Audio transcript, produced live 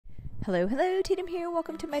Hello, Tatum here.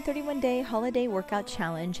 Welcome to my 31-day holiday workout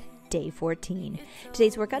challenge, day 14.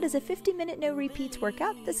 Today's workout is a 50-minute no repeats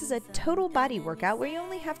workout. This is a total body workout where you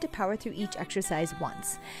only have to power through each exercise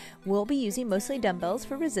once. We'll be using mostly dumbbells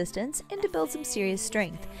for resistance and to build some serious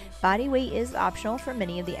strength. Body weight is optional for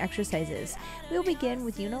many of the exercises. We'll begin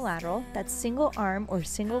with unilateral, that's single arm or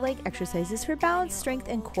single leg exercises for balance, strength,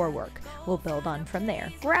 and core work. We'll build on from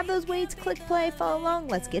there. Grab those weights, click play, follow along,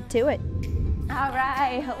 let's get to it. All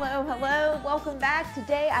right, hello, welcome back.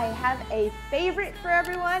 Today I have a favorite for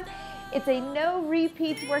everyone. It's a no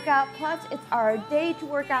repeats workout, plus it's our day to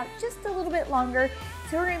work out just a little bit longer.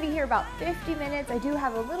 So we're gonna be here about 50 minutes. I do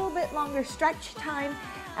have a little bit longer stretch time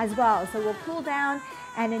as well. So we'll cool down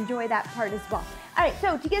and enjoy that part as well. All right,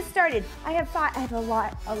 so to get started, I have a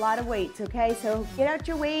lot of weights, okay? So get out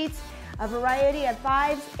your weights. A variety of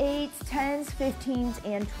 5s, 8s, 10s, 15s,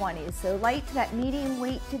 and 20s. So light to that medium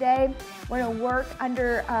weight today. We're gonna work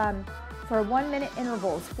under for 1-minute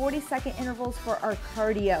intervals, 40-second intervals for our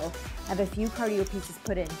cardio. I have a few cardio pieces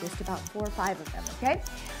put in, just about 4 or 5 of them, okay?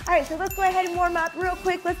 All right, so let's go ahead and warm up real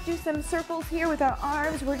quick. Let's do some circles here with our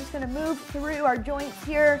arms. We're just gonna move through our joints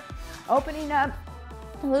here, opening up,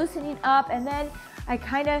 loosening up, and then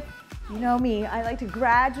I you know me, I like to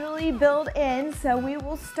gradually build in, so we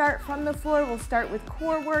will start from the floor. We'll start with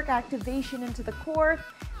core work, activation into the core.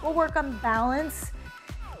 We'll work on balance,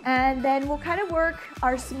 and then we'll kind of work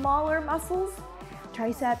our smaller muscles,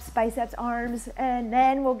 triceps, biceps, arms, and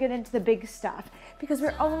then we'll get into the big stuff because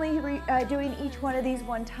we're only doing each one of these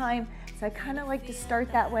one time. So I kind of like to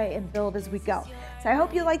start that way and build as we go. So I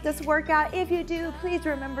hope you like this workout. If you do, please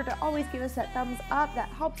remember to always give us that thumbs up. That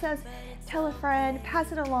helps us. Tell a friend,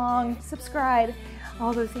 pass it along, subscribe.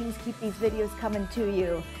 All those things keep these videos coming to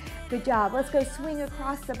you. Good job. Let's go swing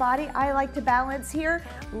across the body. I like to balance here.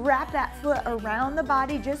 Wrap that foot around the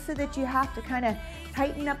body just so that you have to kind of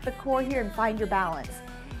tighten up the core here and find your balance.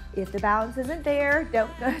 If the balance isn't there,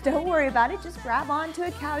 don't worry about it. Just grab onto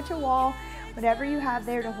a couch, a wall, whatever you have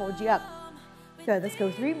there to hold you up. Good, let's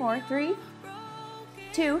go 3 more. 3,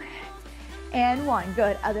 2, and 1.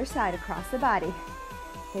 Good, other side across the body.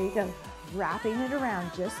 There you go, wrapping it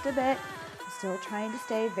around just a bit. Still trying to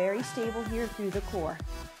stay very stable here through the core.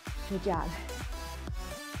 Good job.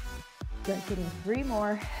 Good, getting 3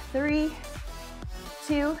 more. 3,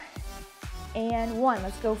 2, and 1.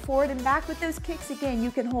 Let's go forward and back with those kicks. Again,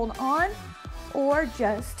 you can hold on or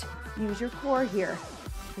just use your core here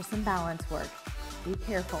for some balance work. Be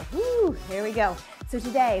careful. Woo, there we go. So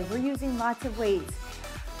today we're using lots of weights.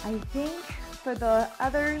 I think for the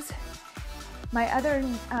others, my other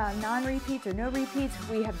non-repeats or no repeats,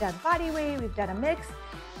 we have done body weight, we've done a mix.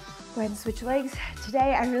 Go ahead and switch legs.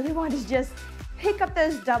 Today I really want to just pick up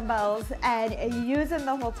those dumbbells and use them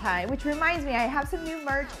the whole time, which reminds me, I have some new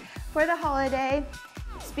merch for the holiday.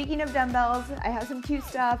 Speaking of dumbbells, I have some cute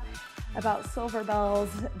stuff about silver bells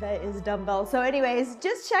that is dumbbell. So anyways,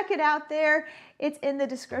 just check it out there. It's in the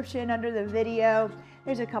description under the video.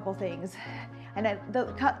 There's a couple things. And I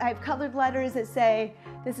have colored letters that say,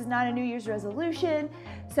 this is not a New Year's resolution.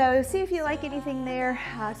 So see if you like anything there.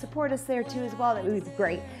 Support us there too as well. That would be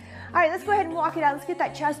great. All right, let's go ahead and walk it out. Let's get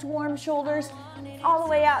that chest warm, shoulders all the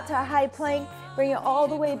way out to a high plank. Bring it all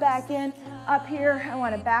the way back in. Up here, I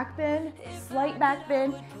want a back bend, slight back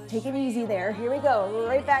bend. Take it easy there. Here we go,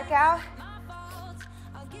 right back out.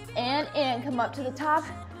 And in, come up to the top.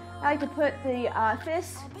 I like to put the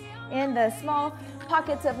fists in the small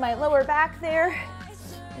pockets of my lower back there.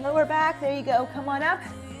 Lower back, there you go, come on up.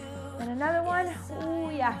 And another one, oh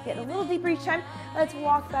yeah, getting a little deeper each time. Let's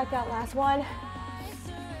walk back out, last one.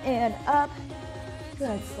 And up,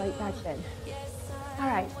 good, slight back bend. All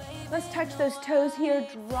right, let's touch those toes here.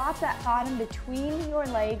 Drop that bottom between your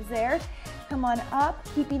legs there. Come on up,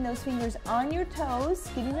 keeping those fingers on your toes,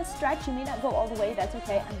 getting a stretch. You may not go all the way, that's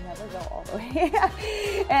okay. I never go all the way.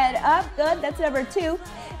 And up, good, that's number 2.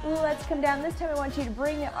 Let's come down. This time I want you to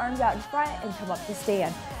bring the arms out in front and come up to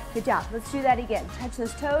stand. Good job, let's do that again. Touch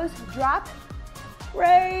those toes, drop,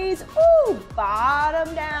 raise, ooh,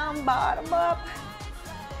 bottom down, bottom up,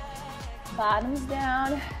 bottoms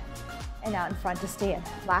down, and out in front to stand.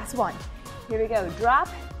 Last one. Here we go. Drop,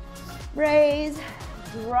 raise,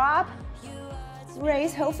 drop,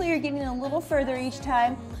 raise. Hopefully you're getting a little further each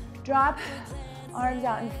time. Drop, arms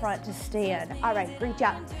out in front to stand. All right, great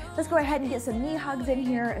job. Let's go ahead and get some knee hugs in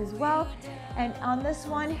here as well. And on this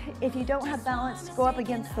one, if you don't have balance, go up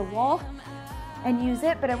against the wall and use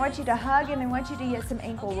it. But I want you to hug and I want you to get some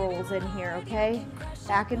ankle rolls in here, okay?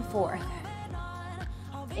 Back and forth.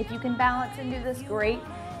 If you can balance and do this, great.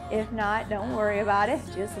 If not, don't worry about it.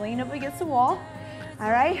 Just lean up against the wall.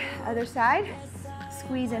 All right, other side.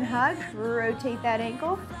 Squeeze and hug. Rotate that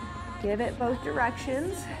ankle. Give it both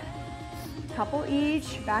directions. Couple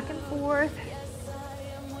each, back and forth.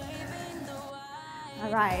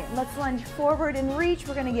 All right, let's lunge forward and reach.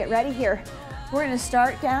 We're gonna get ready here. We're gonna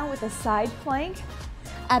start down with a side plank,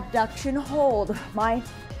 abduction hold.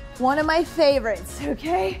 One of my favorites,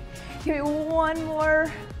 okay? Give me one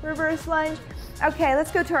more reverse lunge. Okay,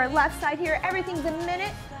 let's go to our left side here. Everything's a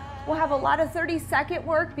minute. We'll have a lot of 30-second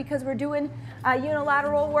work because we're doing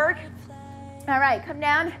unilateral work. All right, come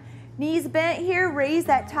down, knees bent here, raise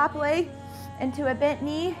that top leg into a bent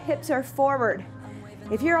knee, hips are forward.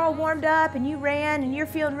 If you're all warmed up and you ran and you're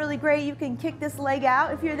feeling really great, you can kick this leg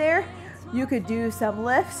out if you're there. You could do some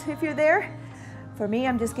lifts if you're there. For me,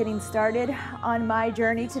 I'm just getting started on my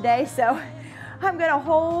journey today, so I'm gonna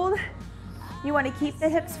hold. You wanna keep the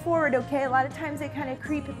hips forward, okay? A lot of times they kind of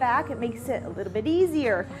creep back. It makes it a little bit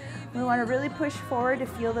easier. We wanna really push forward to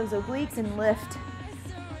feel those obliques and lift.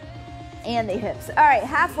 And the hips. All right,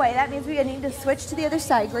 halfway. That means we need to switch to the other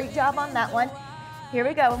side. Great job on that one. Here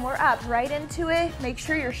we go, and we're up right into it. Make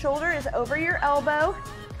sure your shoulder is over your elbow.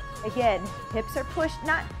 Again, hips are pushed,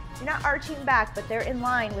 you're not arching back, but they're in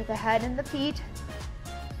line with the head and the feet.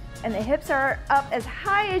 And the hips are up as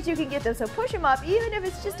high as you can get them, so push them up. Even if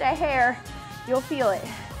it's just a hair, you'll feel it.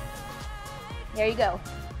 There you go.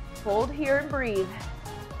 Hold here and breathe.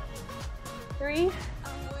 3,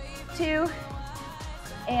 2,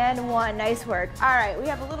 and 1. Nice work. All right, we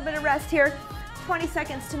have a little bit of rest here. 20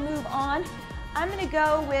 seconds to move on. I'm gonna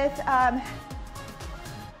go with, I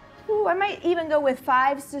might even go with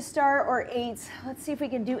 5s to start or 8s. Let's see if we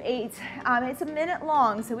can do 8s. It's a minute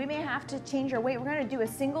long, so we may have to change our weight. We're gonna do a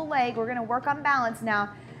single leg. We're gonna work on balance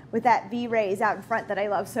now with that V raise out in front that I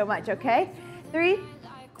love so much, okay? 3,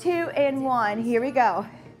 2, and 1. Here we go.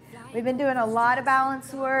 We've been doing a lot of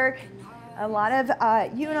balance work, a lot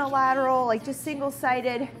of unilateral, like just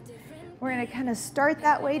single-sided. We're gonna kind of start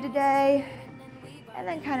that way today and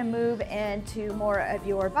then kind of move into more of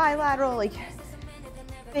your bilateral, like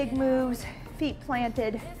big moves, feet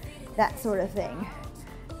planted, that sort of thing.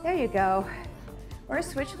 There you go. We're gonna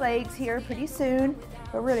switch legs here pretty soon,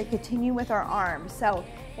 but we're gonna continue with our arms. So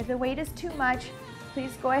if the weight is too much,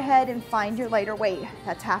 please go ahead and find your lighter weight.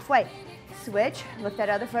 That's halfway. Switch, lift that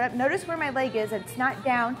other foot up. Notice where my leg is. It's not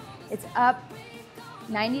down, it's up.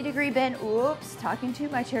 90-degree bend. Oops, talking too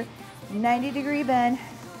much here. 90-degree bend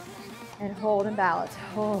and hold and balance.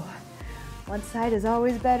 Oh, one side is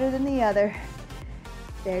always better than the other.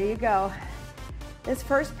 There you go. This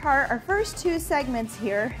first part, our first 2 segments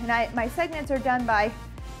here, and my segments are done by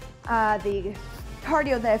the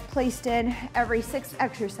cardio that I've placed in every 6th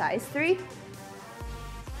exercise. 3,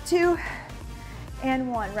 2,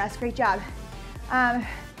 and 1. Rest, great job.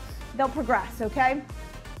 They'll progress, okay?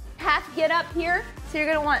 Half get up here, so you're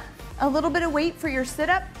gonna want a little bit of weight for your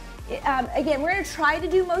sit-up. Again, we're gonna try to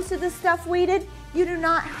do most of this stuff weighted. You do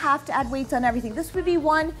not have to add weights on everything. This would be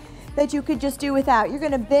one that you could just do without. You're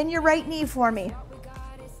gonna bend your right knee for me.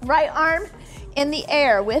 Right arm in the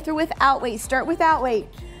air, with or without weight. Start without weight.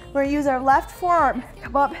 We're gonna use our left forearm,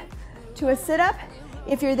 come up to a sit-up.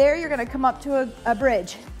 If you're there, you're gonna come up to a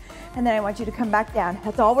bridge. And then I want you to come back down.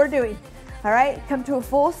 That's all we're doing. All right, come to a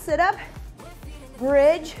full sit-up,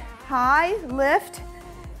 bridge, high, lift,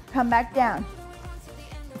 come back down.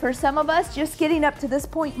 For some of us, just getting up to this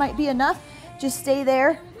point might be enough. Just stay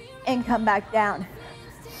there and come back down.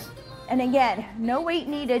 And again, no weight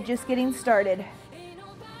needed, just getting started.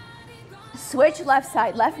 Switch left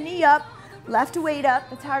side, left knee up, left weight up.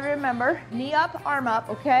 That's how I remember. Knee up, arm up,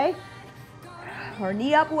 okay? Or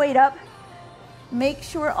knee up, weight up. Make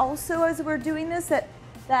sure also as we're doing this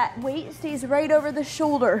that weight stays right over the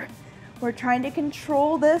shoulder. We're trying to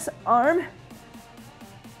control this arm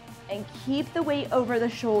and keep the weight over the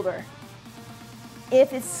shoulder.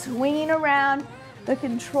 If it's swinging around, the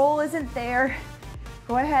control isn't there,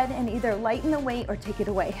 go ahead and either lighten the weight or take it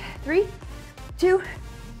away. 3, 2,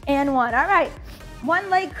 and 1. All right, one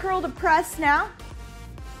leg curl to press now.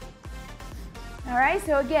 All right,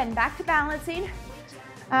 so again, back to balancing.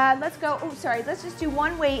 Let's go, let's just do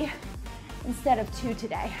one weight instead of 2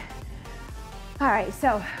 today. All right,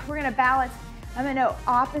 so we're gonna balance. I'm gonna go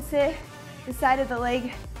opposite the side of the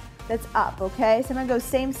leg that's up, okay? So I'm gonna go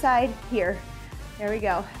same side here. There we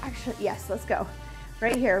go. Actually, yes, let's go.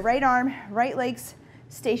 Right here, right arm, right leg's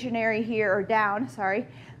stationary here, or down, sorry.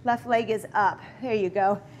 Left leg is up. There you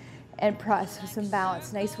go. And press with some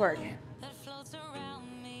balance. Nice work.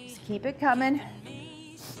 Just keep it coming.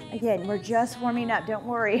 Again, we're just warming up, don't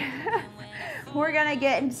worry. We're gonna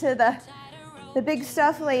get into the big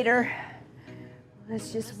stuff later.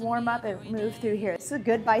 Let's just warm up and move through here. This is a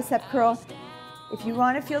good bicep curl. If you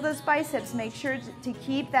want to feel those biceps, make sure to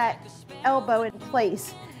keep that elbow in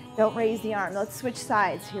place. Don't raise the arm. Let's switch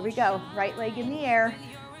sides. Here we go. Right leg in the air,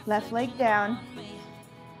 left leg down.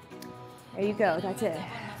 There you go. That's it.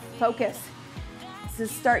 Focus.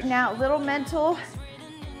 This is starting out a little mental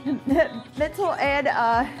and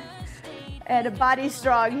a body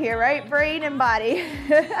strong here, right? Brain and body.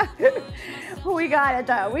 We got it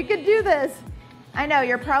though. We could do this. I know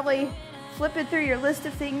you're probably flipping through your list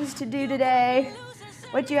of things to do today,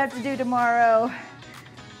 what you have to do tomorrow.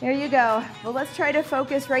 There you go. Well, let's try to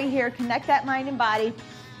focus right here. Connect that mind and body.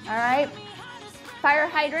 All right. Fire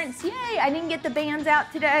hydrants. Yay, I didn't get the bands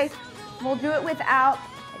out today. We'll do it without.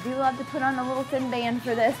 I do love to put on a little thin band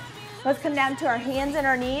for this. Let's come down to our hands and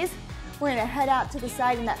our knees. We're gonna head out to the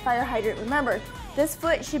side in that fire hydrant. Remember, this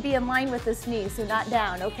foot should be in line with this knee, so not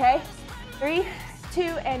down, okay? 3, 2,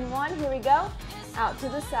 and 1, here we go. Out to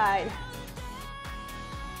the side.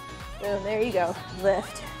 Boom, there you go,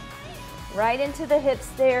 lift. Right into the hips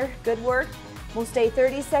there, good work. We'll stay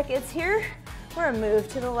 30 seconds here. We're gonna move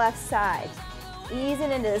to the left side.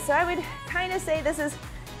 Easing into this. So I would kind of say this is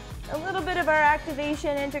a little bit of our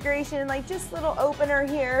activation, integration, like just little opener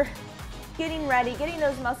here. Getting ready, getting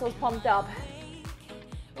those muscles pumped up.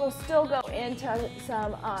 We'll still go into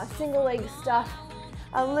some single leg stuff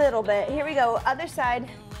a little bit. Here we go, other side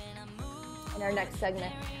in our next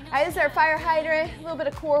segment. All right, this is our fire hydrant, a little bit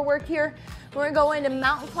of core work here. We're gonna go into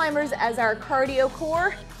mountain climbers as our cardio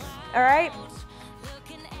core, all right?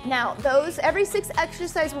 Now, every 6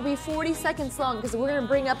 exercises will be 40 seconds long because we're gonna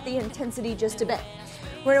bring up the intensity just a bit.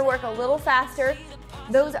 We're gonna work a little faster.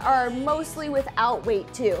 Those are mostly without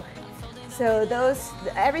weight too. So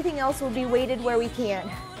everything else will be weighted where we can.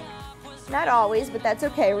 Not always, but that's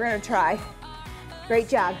okay, we're gonna try. Great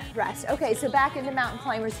job, rest. Okay, so back into mountain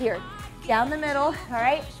climbers here. Down the middle, all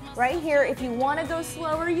right? Right here, if you wanna go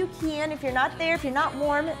slower, you can. If you're not there, if you're not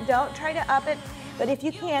warm, don't try to up it. But if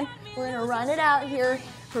you can, we're gonna run it out here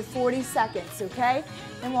for 40 seconds, okay?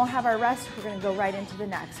 Then we'll have our rest. We're gonna go right into the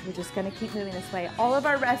next. We're just gonna keep moving this way. All of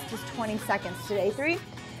our rest is 20 seconds today. 3,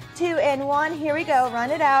 2, and 1, here we go, run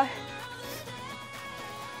it out.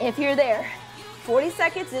 If you're there, 40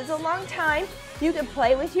 seconds is a long time. You can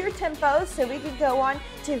play with your tempos, so we could go on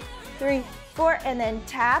 2, 3, 4, and then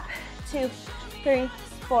tap, 2, 3,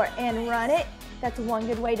 4, and run it. That's one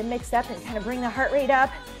good way to mix up and kind of bring the heart rate up,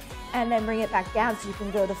 and then bring it back down so you can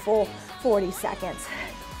go the full 40 seconds.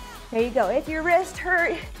 There you go. If your wrist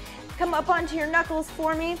hurt, come up onto your knuckles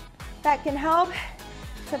for me. That can help.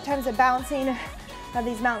 Sometimes the bouncing of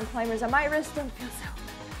these mountain climbers on my wrist don't feel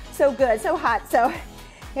so good, so hot. So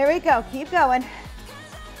here we go, keep going.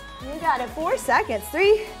 You got it, 4 seconds,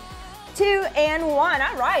 3, 2, and 1.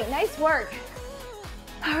 All right, nice work.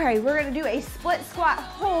 All right, we're gonna do a split squat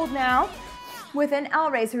hold now with an L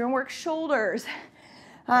raise. We're gonna work shoulders.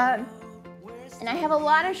 And I have a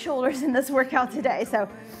lot of shoulders in this workout today, so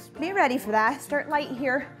be ready for that. Start light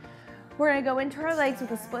here. We're gonna go into our legs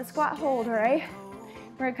with a split squat hold, all right?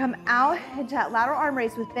 We're gonna come out into that lateral arm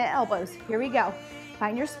raise with bent elbows. Here we go.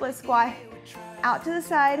 Find your split squat. Out to the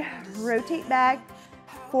side, rotate back,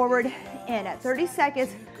 forward, in. At 30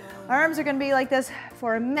 seconds, arms are gonna be like this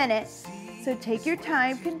for a minute. So take your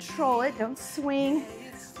time, control it, don't swing.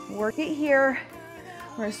 Work it here.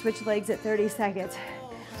 We're gonna switch legs at 30 seconds.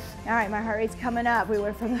 All right, my heart rate's coming up. We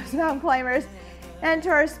went from those mountain climbers into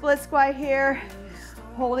our split squat here.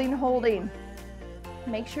 Holding, holding.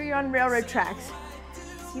 Make sure you're on railroad tracks.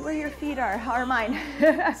 See where your feet are, or mine.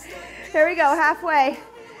 Here we go, halfway.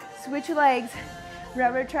 Switch legs.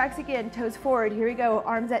 Railroad tracks again, toes forward. Here we go,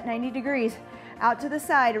 arms at 90 degrees. Out to the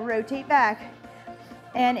side, rotate back,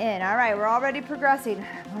 and in. All right, we're already progressing.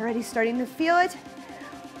 Already starting to feel it.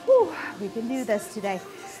 Whew, we can do this today.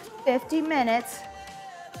 50 minutes,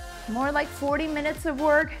 more like 40 minutes of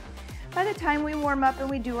work. By the time we warm up and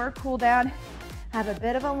we do our cool down, have a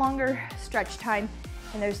bit of a longer stretch time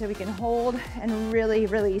in there so we can hold and really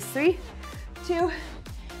release. 3, 2,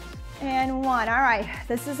 and 1. All right,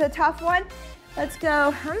 this is a tough one. Let's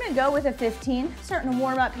go, I'm gonna go with a 15, starting to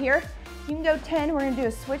warm up here. You can go 10, we're gonna do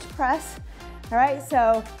a switch press. All right,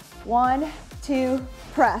 so 1, 2,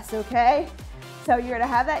 press, okay? So you're gonna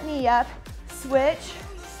have that knee up, switch,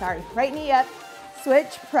 right knee up,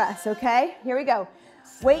 switch, press, okay? Here we go.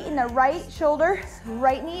 Weight in the right shoulder,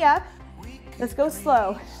 right knee up. Let's go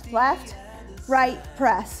slow. Left, right,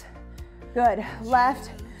 press. Good,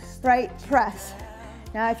 left, right, press.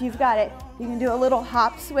 Now if you've got it, you can do a little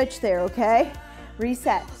hop switch there, okay?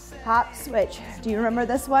 Reset, hop switch. Do you remember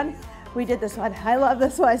this one? We did this one. I love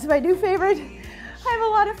this one. It's my new favorite. I have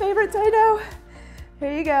a lot of favorites, I know.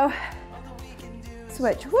 Here you go.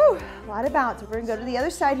 Switch, woo, a lot of bounce. We're gonna go to the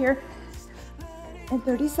other side here in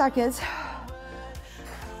 30 seconds.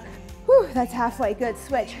 Whew, that's halfway. Good.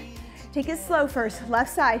 Switch. Take it slow first.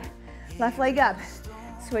 Left side. Left leg up.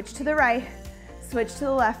 Switch to the right. Switch to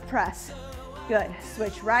the left. Press. Good.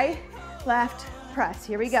 Switch right, left, press.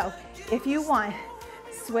 Here we go. If you want,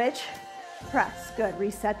 switch, press. Good.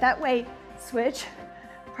 Reset that weight. Switch,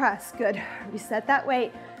 press. Good. Reset that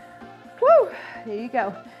weight. Woo! There you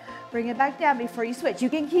go. Bring it back down before you switch. You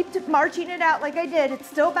can keep marching it out like I did. It's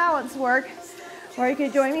still balance work. Or you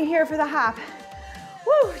can join me here for the hop.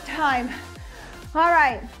 Woo! Time. All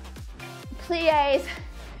right. Plies.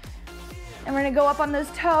 And we're gonna go up on those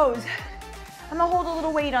toes. I'm gonna hold a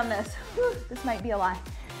little weight on this. Whew, this might be a lot.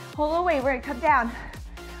 Hold a little weight. We're gonna come down.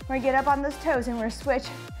 We're gonna get up on those toes and we're gonna switch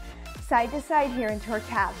side to side here into our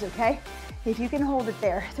calves, okay? If you can hold it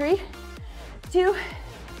there. 3, 2,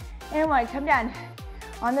 and 1. Come down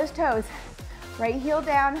on those toes. Right heel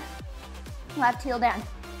down, left heel down.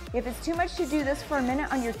 If it's too much to do this for a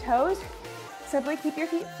minute on your toes, simply keep your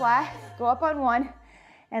feet flat, go up on one,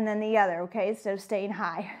 and then the other, okay? Instead of staying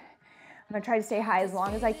high. I'm gonna try to stay high as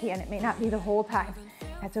long as I can. It may not be the whole time.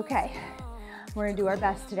 That's okay. We're gonna do our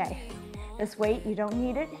best today. This weight, you don't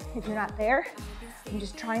need it if you're not there. I'm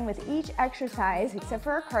just trying with each exercise, except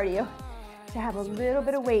for our cardio, to have a little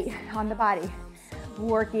bit of weight on the body.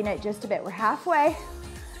 Working it just a bit. We're halfway.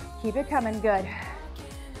 Keep it coming, good.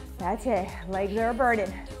 That's it, legs are a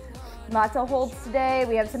burden. Lots of holds today.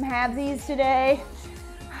 We have some halvesies today.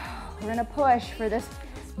 We're gonna push for this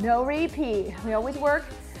no repeat. We always work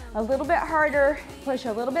a little bit harder, push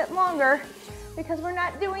a little bit longer, because we're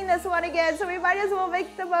not doing this one again, so we might as well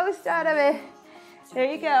make the most out of it. There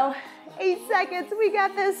you go. 8 seconds, we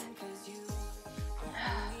got this.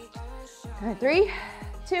 3,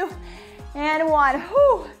 2, and 1.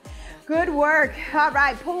 Whew. Good work. All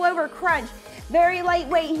right, pull over crunch. Very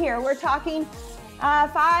lightweight here. We're talking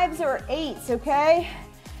 5s or 8s, okay?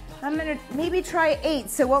 I'm gonna maybe try 8.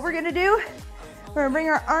 So what we're gonna do, we're gonna bring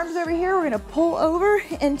our arms over here. We're gonna pull over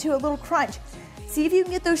into a little crunch. See if you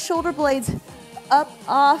can get those shoulder blades up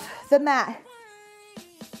off the mat.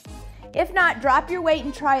 If not, drop your weight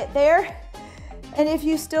and try it there. And if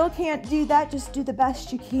you still can't do that, just do the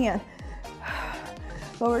best you can.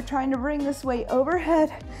 But we're trying to bring this weight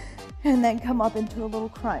overhead and then come up into a little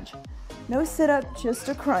crunch. No sit-up, just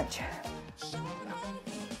a crunch.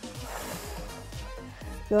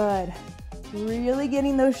 Good. Really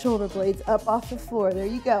getting those shoulder blades up off the floor. There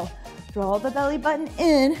you go. Draw the belly button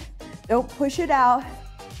in. Don't push it out.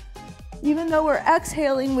 Even though we're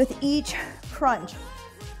exhaling with each crunch.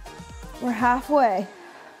 We're halfway.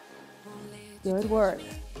 Good work.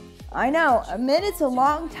 I know, a minute's a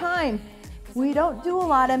long time. We don't do a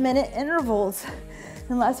lot of minute intervals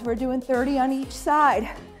unless we're doing 30 on each side.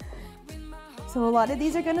 So a lot of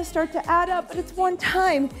these are gonna start to add up, but it's one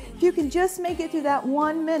time. If you can just make it through that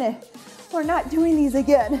 1 minute, we're not doing these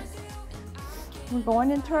again. We're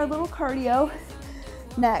going into our little cardio.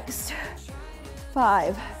 Next,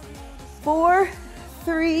 5, 4,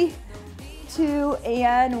 3, 2,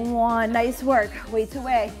 and 1. Nice work, weights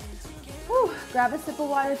away. Whew. Grab a sip of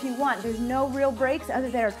water if you want. There's no real breaks other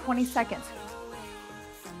than our 20 seconds.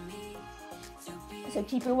 So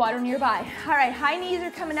keep your water nearby. All right, high knees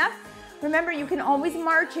are coming up. Remember, you can always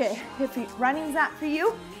march it. If running's not for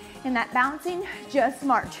you and that bouncing, just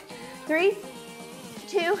march. 3,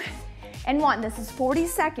 2, and 1. This is 40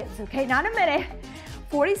 seconds, okay? Not a minute,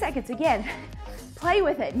 40 seconds. Again, play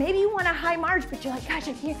with it. Maybe you want a high march, but you're like, gosh,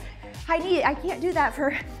 I can't do that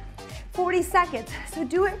for 40 seconds. So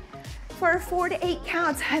do it for 4 to 8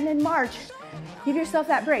 counts and then march. Give yourself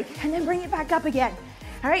that break and then bring it back up again.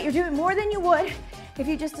 All right, you're doing more than you would if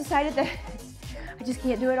you just decided that I just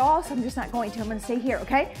can't do it all, so I'm just not going to. I'm gonna stay here,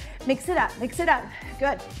 okay? Mix it up, mix it up.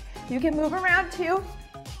 Good. You can move around too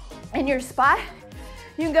in your spot.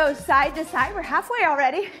 You can go side to side. We're halfway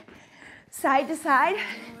already. Side to side.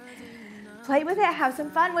 Play with it, have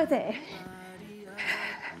some fun with it.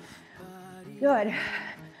 Good.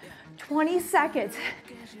 20 seconds.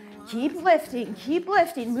 Keep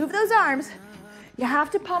lifting, move those arms. You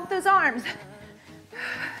have to pump those arms.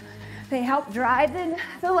 They help drive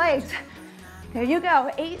the legs. There you go,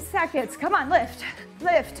 8 seconds. Come on, lift,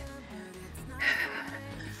 lift.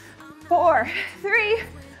 4, 3,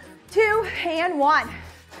 2, and 1.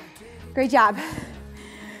 Great job.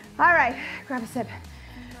 All right, grab a sip.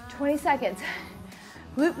 20 seconds.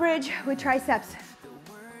 Glute bridge with triceps.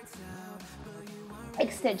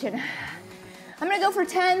 Extension. I'm gonna go for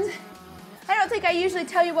 10s. I don't think I usually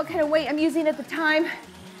tell you what kind of weight I'm using at the time.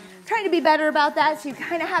 I'm trying to be better about that so you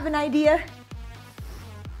kind of have an idea.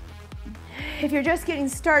 If you're just getting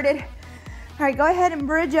started, all right, go ahead and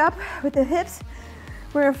bridge up with the hips.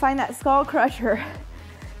 We're gonna find that skull crusher.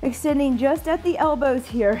 Extending just at the elbows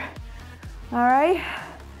here. All right,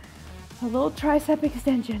 a little tricep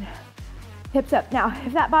extension. Hips up. Now,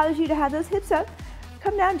 if that bothers you to have those hips up,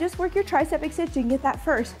 come down, just work your tricep extension, get that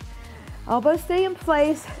first. Elbows stay in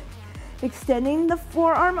place, extending the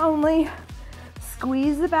forearm only.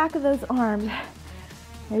 Squeeze the back of those arms.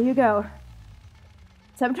 There you go.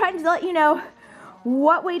 So I'm trying to let you know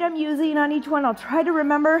what weight I'm using on each one. I'll try to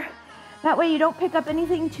remember. That way you don't pick up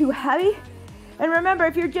anything too heavy. And remember,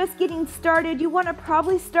 if you're just getting started, you want to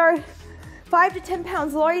probably start 5 to 10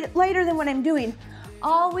 pounds lighter than what I'm doing.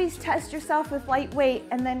 Always test yourself with light weight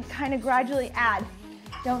and then kind of gradually add.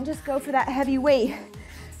 Don't just go for that heavy weight.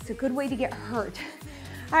 It's a good way to get hurt.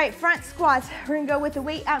 All right, front squats. We're gonna go with the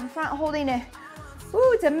weight out in front, holding it.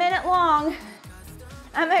 Ooh, it's a minute long.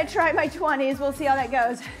 I'm gonna try my 20s. We'll see how that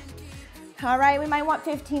goes. All right, we might want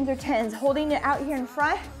 15s or 10s. Holding it out here in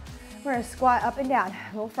front. We're gonna squat up and down,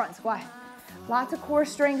 a little front squat. Lots of core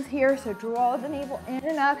strength here, so draw the navel in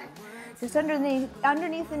and up. Just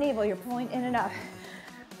underneath the navel, you're pulling in and up.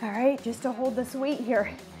 All right, just to hold this weight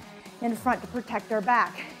here in front to protect our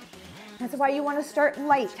back. That's why you want to start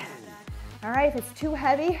light. All right, if it's too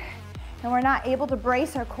heavy and we're not able to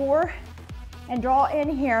brace our core and draw in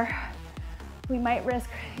here, we might risk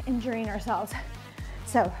injuring ourselves.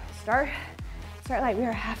 So start light. We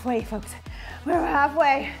are halfway, folks. We're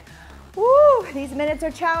halfway. Woo, these minutes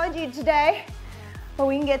are challenging today, but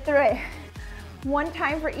we can get through it. One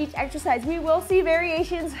time for each exercise. We will see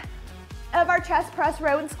variations of our chest press,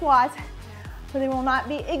 row, and squats, but they will not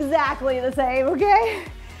be exactly the same, okay?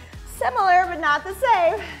 Similar, but not the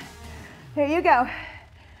same. Here you go.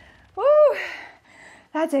 Woo!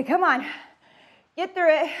 That's it, come on. Get through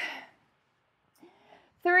it.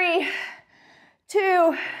 3,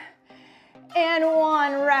 2, and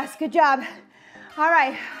 1. Rest, good job. All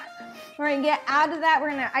right, we're gonna get out of that. We're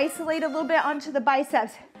gonna isolate a little bit onto the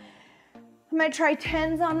biceps. I'm gonna try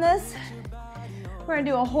 10s on this. We're gonna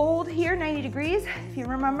do a hold here, 90 degrees, if you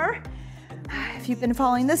remember. If you've been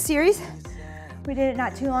following this series, we did it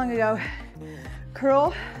not too long ago.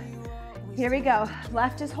 Curl, here we go.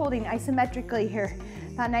 Left is holding isometrically here,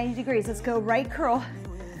 about 90 degrees. Let's go right curl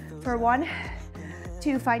for 1,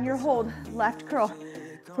 2, find your hold. Left curl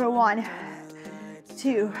for 1,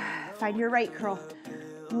 2, find your right curl.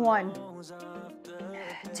 1,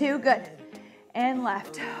 2, good. And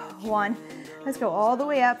left, 1. Let's go all the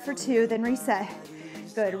way up for 2, then reset.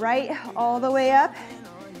 Good, right, all the way up,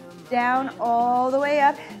 down, all the way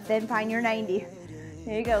up, then find your 90.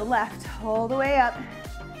 There you go, left, all the way up.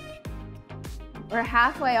 We're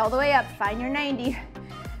halfway, all the way up, find your 90.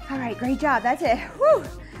 All right, great job, that's it, woo.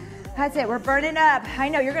 That's it, we're burning up. I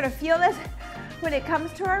know you're gonna feel this when it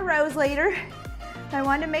comes to our rows later. I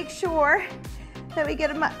want to make sure that we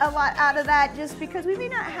get a lot out of that just because we may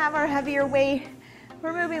not have our heavier weight.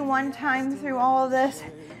 We're moving one time through all of this,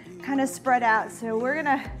 kind of spread out. So we're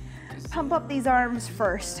gonna pump up these arms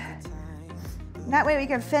first. That way we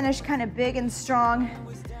can finish kind of big and strong.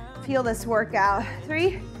 Feel this workout.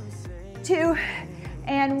 3, 2,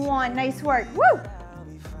 and 1. Nice work. Woo!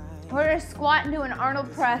 We're gonna squat and do an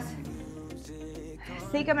Arnold press. I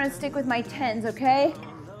think I'm gonna stick with my 10s, okay?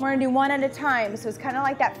 We're gonna do one at a time. So it's kind of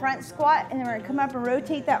like that front squat, and then we're gonna come up and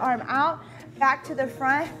rotate that arm out, back to the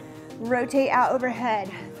front, rotate out overhead.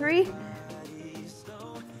 3,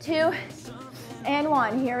 2, and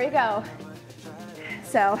 1. Here we go.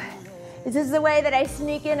 So this is the way that I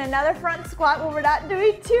sneak in another front squat when we're not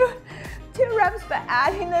doing two reps, but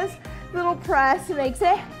adding this little press makes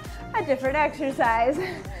it a different exercise.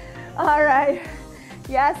 All right.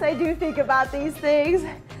 Yes, I do think about these things.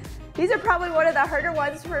 These are probably one of the harder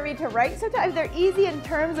ones for me to write. Sometimes they're easy in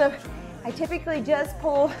terms of, I typically just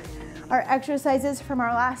pull our exercises from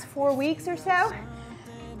our last 4 weeks or so,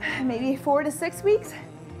 maybe 4 to 6 weeks.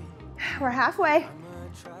 We're halfway.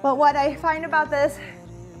 But what I find about this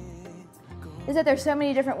is that there's so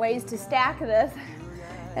many different ways to stack this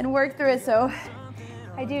and work through it, so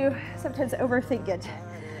I do sometimes overthink it.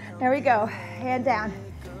 There we go, hand down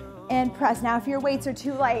and press. Now if your weights are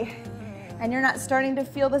too light and you're not starting to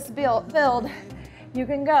feel this build, you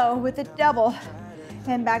can go with a double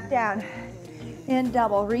and back down and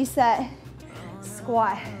double, reset,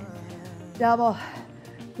 squat, double,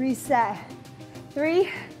 reset. 3,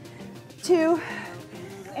 2,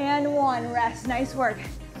 and 1, rest, nice work.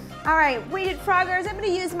 All right, weighted froggers, I'm gonna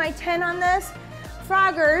use my 10 on this.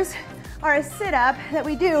 Froggers are a sit-up that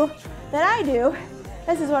we do, that I do.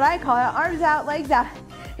 This is what I call it, arms out, legs out.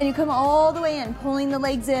 And you come all the way in, pulling the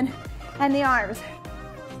legs in and the arms.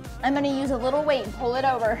 I'm gonna use a little weight and pull it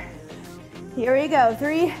over. Here we go,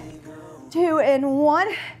 3, 2, and 1.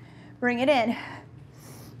 Bring it in.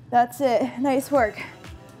 That's it, nice work.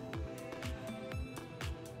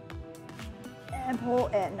 and pull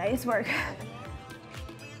in. Nice work.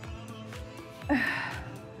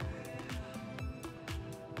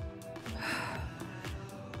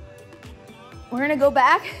 We're gonna go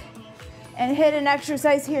back and hit an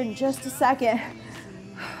exercise here in just a second.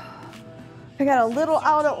 I got a little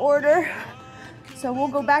out of order, so we'll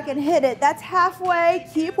go back and hit it. That's halfway.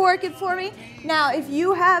 Keep working for me. Now, if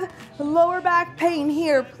you have lower back pain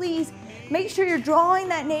here, please make sure you're drawing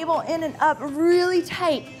that navel in and up really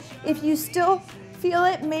tight. If you still feel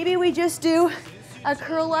it, maybe we just do a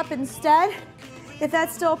curl up instead. If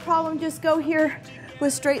that's still a problem, just go here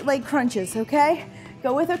with straight leg crunches, okay?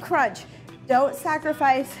 Go with a crunch. Don't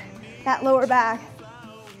sacrifice that lower back.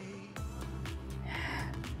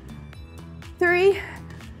 3,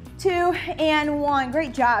 2, and 1.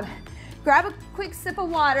 Great job. Grab a quick sip of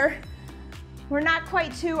water. We're not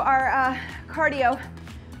quite to our cardio.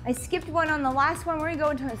 I skipped one on the last one. We're gonna go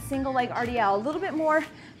into a single leg RDL. A little bit more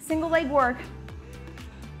single leg work.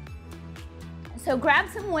 So grab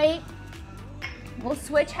some weight. We'll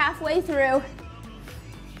switch halfway through.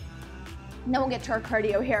 And then we'll get to our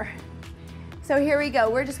cardio here. So here we go.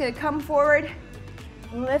 We're just gonna come forward,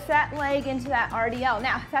 lift that leg into that RDL.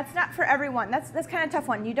 Now, that's not for everyone. That's kind of a tough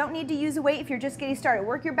one. You don't need to use a weight if you're just getting started.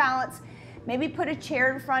 Work your balance. Maybe put a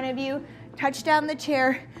chair in front of you. Touch down the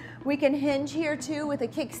chair. We can hinge here too with a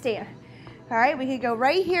kickstand. All right, we could go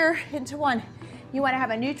right here into one. You wanna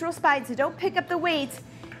have a neutral spine, so don't pick up the weights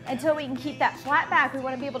until we can keep that flat back. We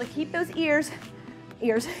wanna be able to keep those ears.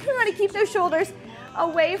 We wanna keep those shoulders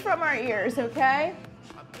away from our ears, okay?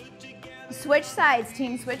 Switch sides,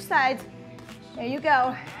 team, switch sides. There you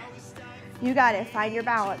go. You got it, find your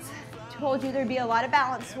balance. Told you there'd be a lot of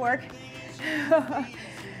balance work.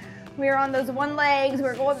 We're on those one legs.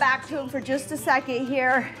 We're going back to them for just a second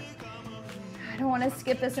here. I don't want to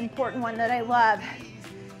skip this important one that I love.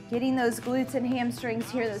 Getting those glutes and hamstrings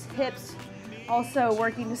here, those hips also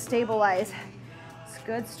working to stabilize. It's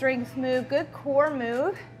good strength move, good core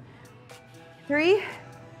move. 3,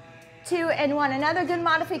 2, and 1. Another good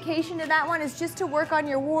modification to that one is just to work on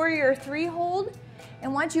your warrior 3 hold.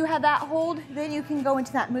 And once you have that hold, then you can go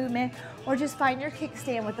into that movement or just find your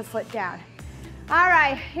kickstand with the foot down. All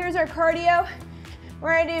right, here's our cardio.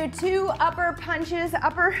 We're gonna do 2 upper punches,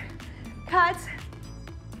 upper cuts.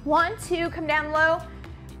 1, 2, come down low.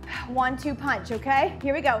 1, 2, punch, okay?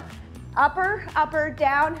 Here we go. Upper, upper,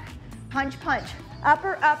 down, punch, punch.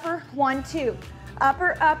 Upper, upper, 1, 2.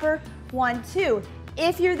 Upper, upper, 1, 2.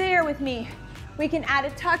 If you're there with me, we can add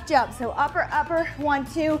a tuck jump. So upper, upper, 1,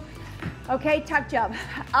 2. Okay, tuck jump.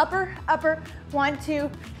 Upper, upper, 1, 2,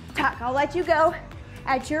 tuck. I'll let you go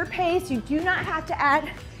at your pace. You do not have to add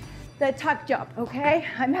the tuck jump, okay?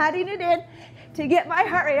 I'm adding it in to get my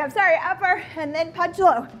heart rate. I'm sorry, upper, and then punch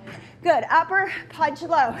low. Good, upper, punch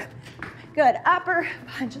low. Good, upper,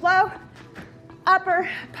 punch low. Upper,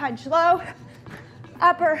 punch low.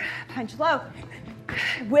 Upper, punch low.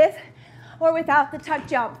 With or without the tuck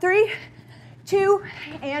jump. 3, 2,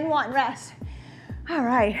 and 1, rest. All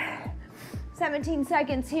right, 17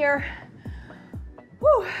 seconds here.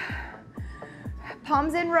 Woo.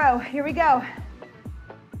 Palms in row, here we go.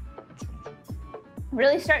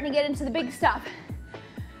 Really starting to get into the big stuff.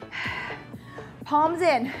 Palms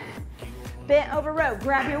in, bent over row,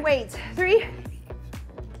 grab your weights. 3,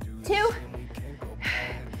 2,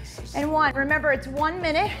 and 1. Remember, it's 1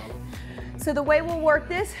 minute. So the way we'll work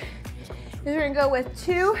this is we're gonna go with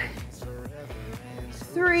 2,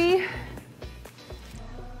 3,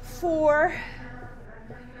 4,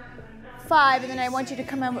 5, and then I want you to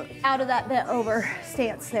come out of that bent over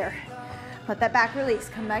stance there. Let that back release,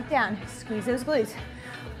 come back down, squeeze those glutes.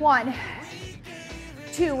 1,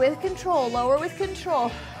 2, with control, lower with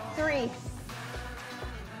control. 3,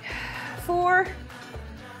 4,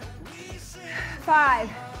 5,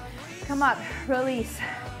 come up, release.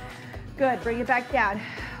 Good, bring it back down.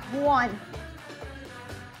 1,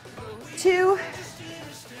 2,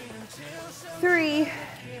 3.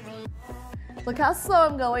 Look how slow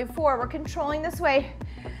I'm going. 4, we're controlling this way.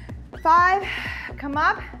 5, come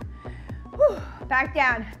up. Whew, back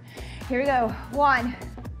down. Here we go. 1,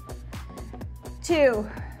 2,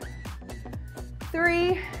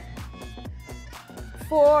 3,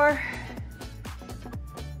 4,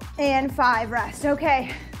 and 5. Rest.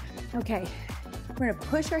 Okay. Okay. We're gonna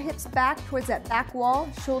push our hips back towards that back wall,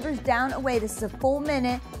 shoulders down, away. This is a full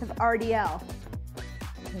minute of RDL.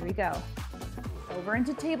 Here we go. Over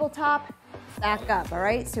into tabletop, back up, all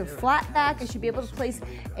right? So flat back, I should be able to place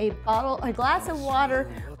a glass of water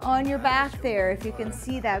on your back there, if you can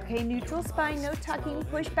see that, okay? Neutral spine, no tucking,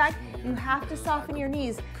 push back. You have to soften your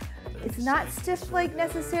knees. It's not stiff leg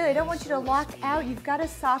necessarily. I don't want you to lock out. You've got to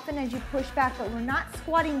soften as you push back, but we're not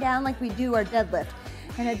squatting down like we do our deadlift.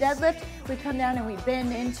 In a deadlift, we come down and we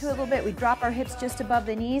bend into it a little bit. We drop our hips just above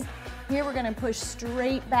the knees. Here we're gonna push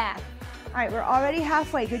straight back. All right, we're already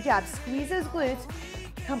halfway. Good job. Squeeze those glutes.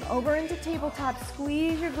 Come over into tabletop.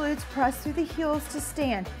 Squeeze your glutes. Press through the heels to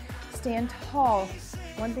stand. Stand tall.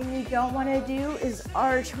 One thing you don't want to do is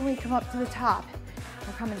arch when we come up to the top.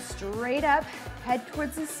 We're coming straight up, head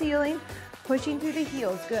towards the ceiling, pushing through the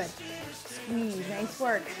heels. Good. Squeeze. Nice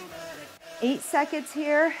work. 8 seconds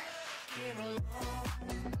here.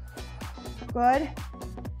 Good.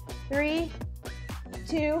 3,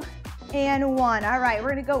 2, and 1. All right, we're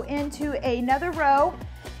gonna go into another row,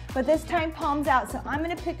 but this time palms out. So I'm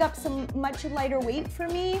gonna pick up some much lighter weight for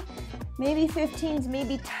me, maybe 15s,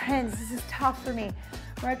 maybe 10s. This is tough for me.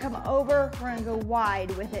 We're gonna come over, we're gonna go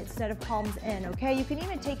wide with it instead of palms in, okay? You can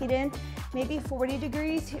even take it in maybe 40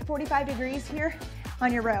 degrees, 45 degrees here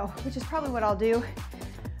on your row, which is probably what I'll do.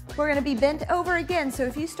 We're gonna be bent over again. So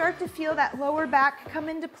if you start to feel that lower back come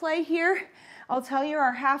into play here, I'll tell you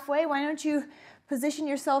our halfway. Why don't you position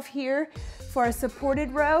yourself here for a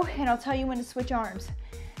supported row, and I'll tell you when to switch arms.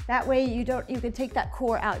 That way you can take that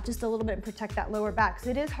core out just a little bit and protect that lower back, because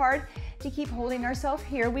it is hard to keep holding ourselves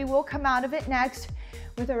here. We will come out of it next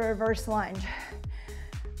with a reverse lunge.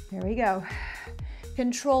 There we go.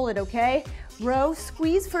 Control it, okay? Row,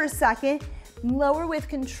 squeeze for a second, lower with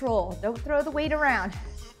control. Don't throw the weight around.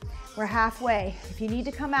 We're halfway. If you need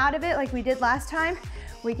to come out of it like we did last time,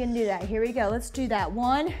 we can do that. Here we go. Let's do that.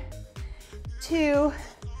 1, 2,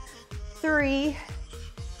 3,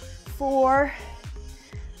 4,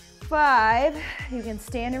 5. You can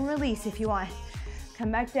stand and release if you want.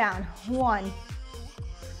 Come back down. 1,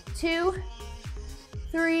 2,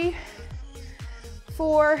 3,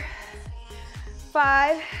 4,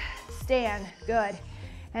 5. Stand. Good.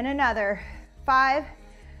 And another. 5,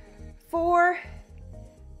 4,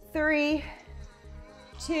 3,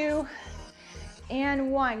 2,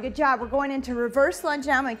 and 1. Good job. We're going into reverse lunge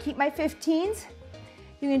now. I'm going to keep my 15s.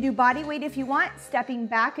 You can do body weight if you want, stepping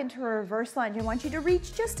back into a reverse lunge. I want you to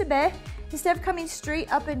reach just a bit. Instead of coming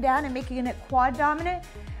straight up and down and making it quad dominant,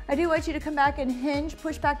 I do want you to come back and hinge,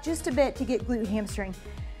 push back just a bit to get glute hamstring.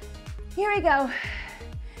 Here we go.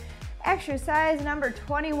 Exercise number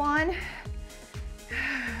 21.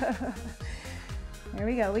 There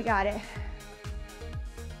we go. We got it.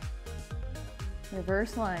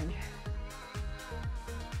 Reverse lunge.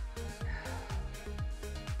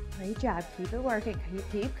 Great job. Keep it working.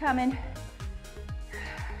 Keep coming.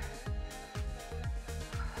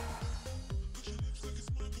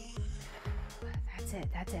 That's it.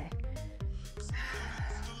 That's it.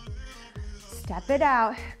 Step it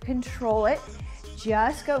out. Control it.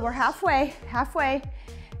 Just go. We're halfway. Halfway.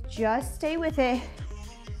 Just stay with it.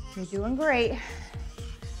 You're doing great.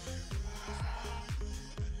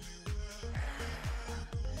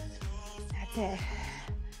 That's it.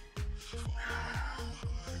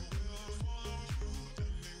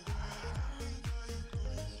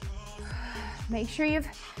 Make sure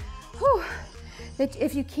that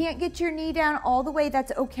if you can't get your knee down all the way,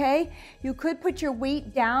 that's okay. You could put your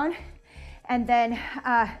weight down and then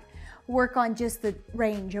work on just the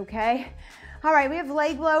range, okay? All right, we have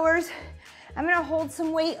leg lowers. I'm gonna hold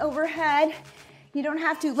some weight overhead. You don't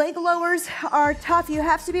have to. Leg lowers are tough. You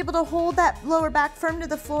have to be able to hold that lower back firm to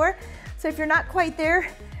the floor. So if you're not quite there,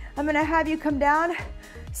 I'm gonna have you come down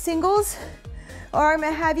singles, or I'm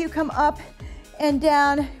gonna have you come up and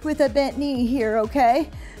down with a bent knee here, okay?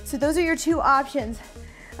 So those are your two options.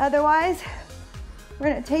 Otherwise, we're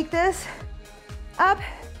gonna take this up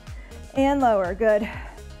and lower. Good.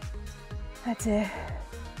 That's it.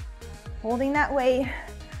 Holding that weight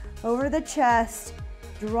over the chest,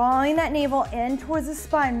 drawing that navel in towards the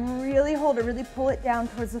spine. Really hold it, really pull it down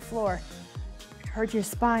towards the floor, towards your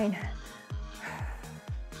spine.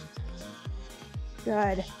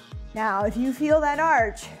 Good. Now, if you feel that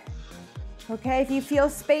arch, okay, if you feel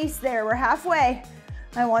space there, we're halfway.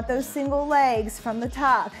 I want those single legs from the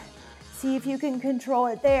top. See if you can control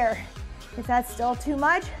it there. If that's still too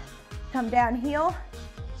much, come down, heel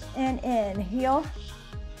and in, heel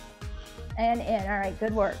and in. All right,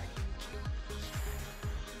 good work.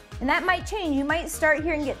 And that might change. You might start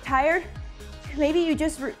here and get tired. Maybe you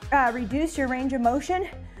just reduce your range of motion.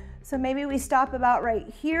 So maybe we stop about right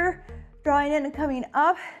here, drawing in and coming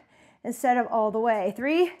up instead of all the way.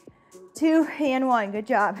 3, 2, and 1. Good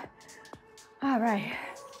job. All right.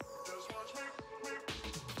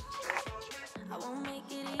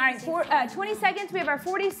 All right, 20 seconds. We have our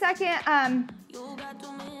 40-second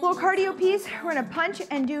little cardio piece. We're gonna punch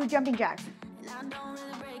and do jumping jacks.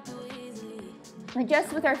 And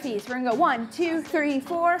just with our feet. So we're gonna go 1, 2, 3,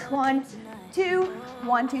 4, 1, 2,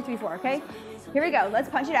 1, 2, 3, 4, okay? Here we go, let's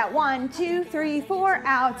punch it out. 1, 2, 3, 4,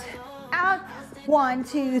 out, out. 1,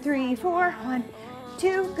 2, 3, 4, 1,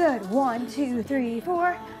 2, good. 1, 2, 3,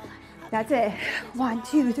 4. That's it. 1,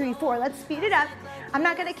 2, 3, 4. Let's speed it up. I'm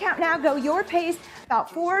not gonna count now, go your pace.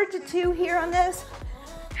 About 4 to 2 here on this.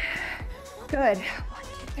 Good. 1,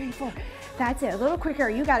 2, 3, 4. That's it, a little quicker,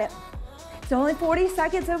 you got it. It's only 40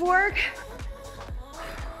 seconds of work.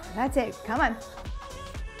 That's it, come on.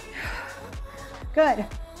 Good.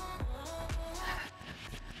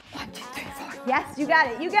 1, 2, 3, 4. Yes, you got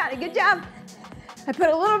it, good job. I put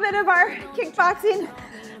a little bit of our kickboxing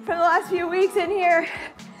from the last few weeks in here.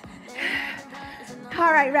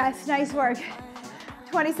 All right, rest, nice work.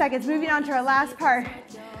 20 seconds, moving on to our last part.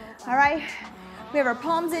 All right, we have our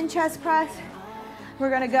palms in, chest press. We're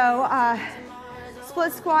gonna go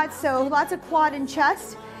split squats, so lots of quad and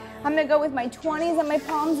chest. I'm gonna go with my 20s and my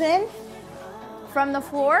palms in from the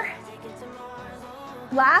floor.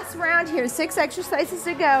 Last round here, 6 exercises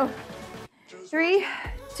to go. 3,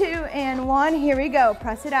 2, and 1, here we go.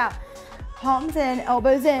 Press it out. Palms in,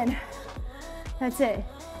 elbows in. That's it.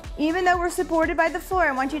 Even though we're supported by the floor,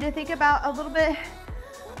 I want you to think about a little bit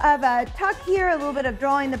of a tuck here, a little bit of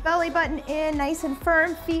drawing the belly button in, nice and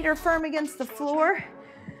firm. Feet are firm against the floor.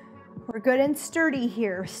 We're good and sturdy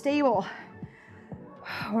here, stable.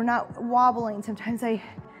 We're not wobbling. Sometimes I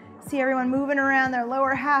see everyone moving around their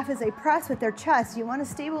lower half as they press with their chest. You want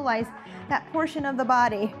to stabilize that portion of the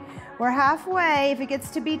body. We're halfway. If it gets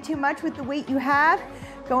to be too much with the weight you have,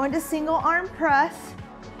 go into single arm press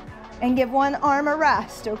and give one arm a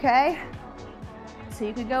rest, okay? So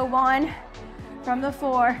you could go 1 from the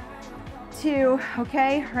floor, 2,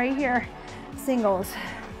 okay? Right here, singles.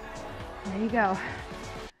 There you go.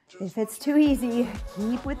 If it's too easy,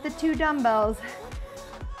 keep with the 2 dumbbells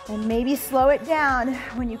and maybe slow it down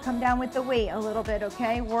when you come down with the weight a little bit,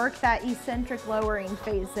 okay? Work that eccentric lowering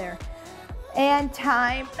phase there. And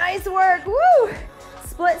time, nice work, woo!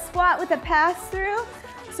 Split squat with a pass through.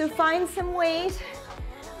 So find some weight.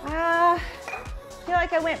 I feel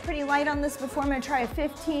like I went pretty light on this before. I'm gonna try a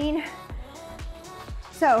 15.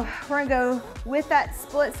 So we're gonna go with that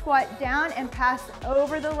split squat down and pass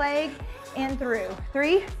over the leg and through.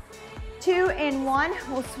 3, 2, and 1.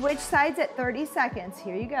 We'll switch sides at 30 seconds.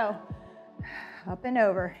 Here you go. Up and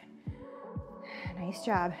over. Nice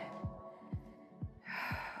job.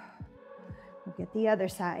 We'll get the other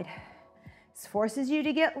side. This forces you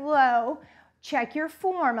to get low. Check your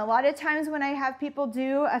form. A lot of times when I have people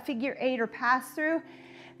do a figure 8 or pass through,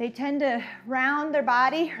 they tend to round their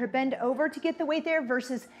body or bend over to get the weight there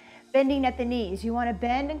versus bending at the knees. You want to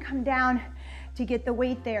bend and come down to get the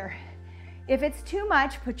weight there. If it's too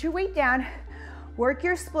much, put your weight down. Work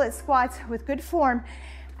your split squats with good form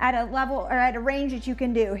at a level or at a range that you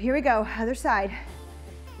can do. Here we go, other side.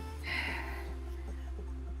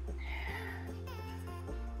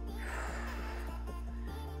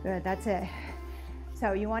 Good, that's it.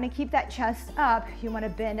 So you want to keep that chest up. You want to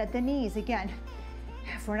bend at the knees again.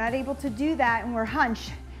 If we're not able to do that and we're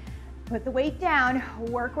hunched, put the weight down,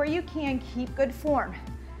 work where you can, keep good form.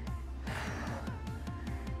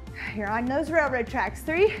 You're on those railroad tracks.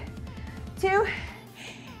 3, 2,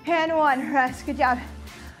 and 1. Rest, good job.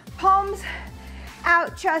 Palms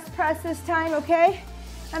out, chest press this time, okay?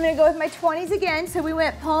 I'm gonna go with my 20s again. So we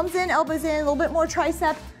went palms in, elbows in, a little bit more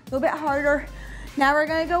tricep, a little bit harder. Now we're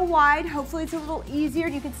gonna go wide. Hopefully it's a little easier.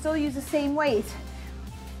 You can still use the same weight.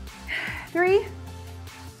 3,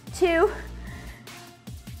 2,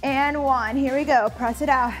 and 1. Here we go, press it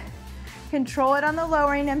out. Control it on the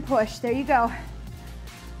lowering and push. There you go.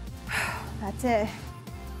 That's it.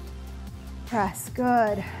 Press,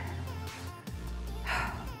 good.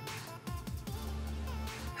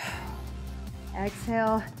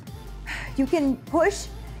 Exhale. You can push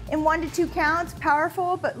in 1 to 2 counts,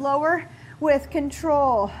 powerful, but lower with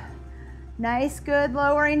control. Nice, good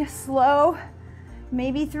lowering, slow,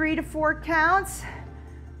 maybe 3 to 4 counts.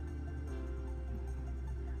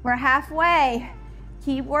 We're halfway.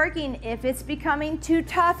 Keep working. If it's becoming too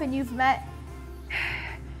tough and you've met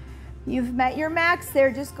your max there,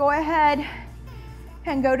 just go ahead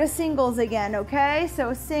and go to singles again, okay?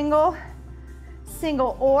 So single,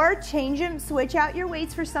 single, or change them, switch out your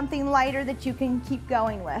weights for something lighter that you can keep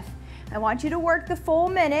going with. I want you to work the full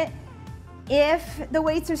minute. If the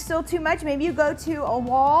weights are still too much, maybe you go to a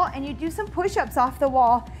wall and you do some push-ups off the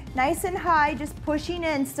wall. Nice and high, just pushing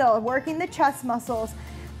in still, working the chest muscles.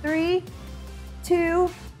 3, 2,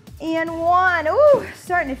 and 1. Ooh,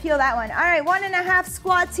 starting to feel that one. All right, 1.5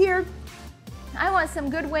 squats here. I want some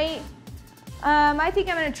good weight. I think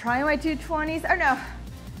I'm gonna try my 220s. Or no,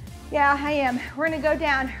 Yeah, I am. We're gonna go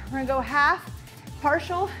down. We're gonna go half,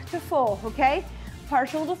 partial to full, okay?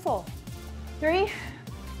 Partial to full. 3,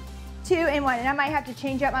 2, and 1. And I might have to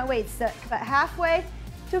change out my weights, but halfway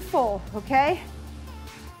to full, okay?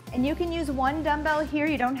 And you can use 1 dumbbell here.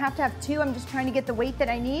 You don't have to have 2. I'm just trying to get the weight that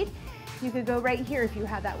I need. You could go right here if you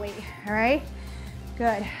have that weight, all right?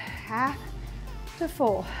 Good. Half to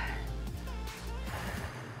full.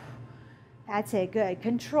 That's it, good.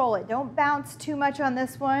 Control it. Don't bounce too much on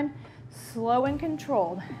this one. Slow and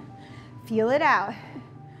controlled. Feel it out.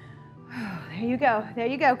 There you go. There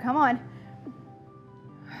you go. Come on.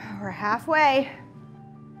 We're halfway.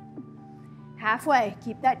 Halfway.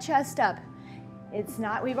 Keep that chest up. It's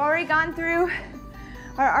not, we've already gone through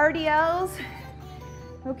our RDLs.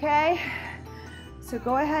 Okay? So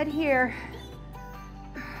go ahead here.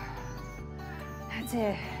 That's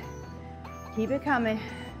it. Keep it coming.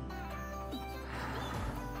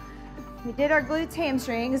 We did our glutes,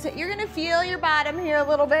 hamstrings. You're gonna feel your bottom here a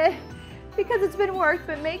little bit because it's been worked,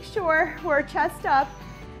 but make sure we're chest up.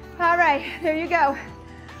 All right, there you go.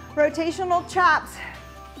 Rotational chops.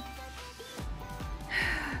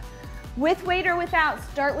 With weight or without,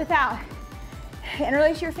 start without.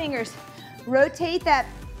 Interlace your fingers. Rotate that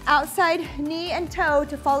outside knee and toe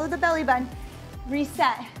to follow the belly button.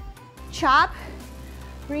 Reset. Chop,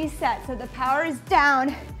 reset. So the power is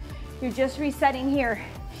down. You're just resetting here.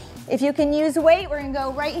 If you can use weight, we're gonna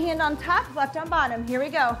go right hand on top, left on bottom. Here we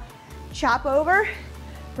go. Chop over,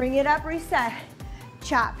 bring it up, reset.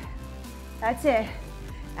 Chop. That's it.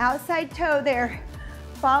 Outside toe there.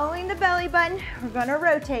 Following the belly button, we're gonna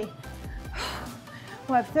rotate.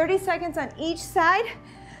 We'll have 30 seconds on each side.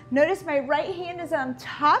 Notice my right hand is on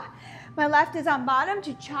top, my left is on bottom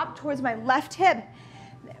to chop towards my left hip.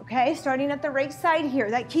 Okay, starting at the right side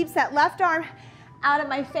here. That keeps that left arm out of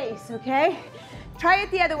my face, okay? Try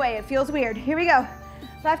it the other way, it feels weird. Here we go.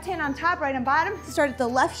 Left hand on top, right on bottom. Start at the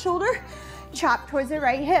left shoulder, chop towards the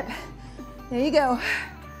right hip. There you go.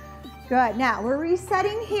 Good, now we're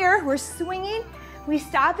resetting here. We're swinging. We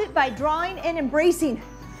stop it by drawing in and bracing.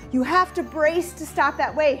 You have to brace to stop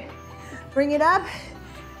that weight. Bring it up.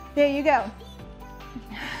 There you go.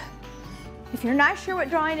 If you're not sure what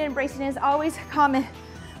drawing in and bracing is, always comment.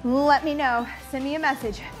 Let me know. Send me a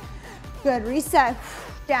message. Good, reset.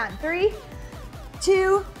 Down, 3,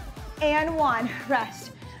 2, and 1.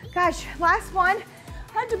 Rest. Gosh, last one.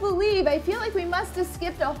 Hard to believe. I feel like we must have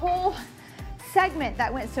skipped a whole segment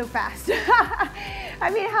that went so fast.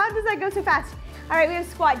 I mean, how does that go so fast? All right, we have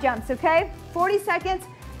squat jumps, okay? 40 seconds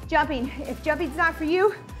jumping. If jumping's not for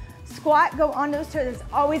you, squat, go on those toes. That's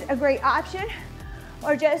always a great option.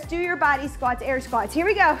 Or just do your body squats, air squats. Here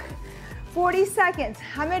we go. 40 seconds.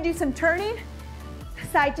 I'm gonna do some turning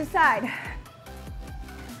side to side,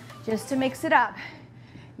 just to mix it up.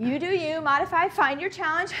 You do you, modify, find your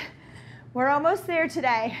challenge. We're almost there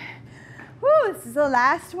today. Woo, this is the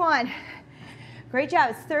last one. Great job,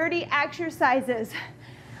 it's 30 exercises.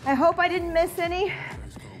 I hope I didn't miss any.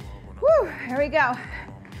 Woo, here we go.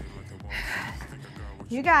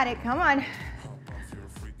 You got it, come on.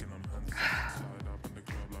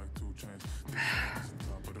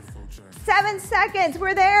 7 seconds,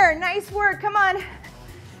 we're there, nice work, come on.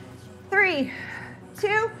 3,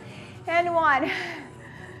 2, and 1.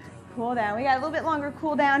 Cool down, we got a little bit longer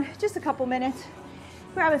cool down, just a couple minutes.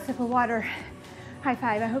 Grab a sip of water. High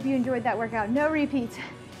five, I hope you enjoyed that workout. No repeats.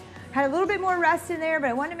 Had a little bit more rest in there, but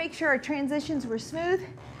I wanted to make sure our transitions were smooth.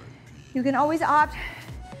 You can always opt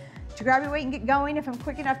to grab your weight and get going if I'm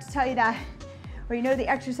quick enough to tell you that, or you know the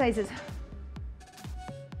exercises.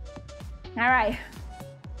 All right.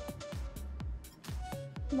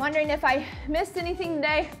 I'm wondering if I missed anything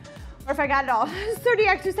today or if I got it all. There's 30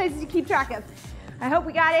 exercises to keep track of. I hope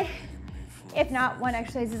we got it. If not, one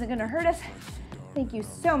exercise isn't gonna hurt us. Thank you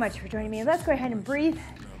so much for joining me. Let's go ahead and breathe,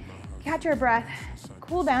 catch our breath,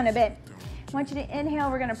 cool down a bit. I want you to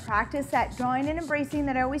inhale. We're gonna practice that drawing in and bracing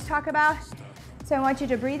that I always talk about. So I want you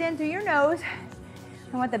to breathe in through your nose.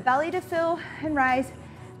 I want the belly to fill and rise.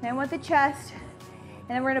 Then I want the chest.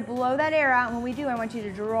 And then we're gonna blow that air out. And when we do, I want you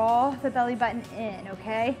to draw the belly button in,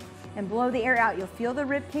 okay? And blow the air out. You'll feel the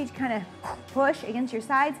rib cage kind of push against your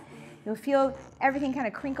sides. You'll feel everything kind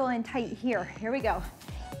of crinkle in tight here. Here we go.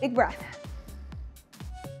 Big breath.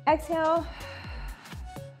 Exhale.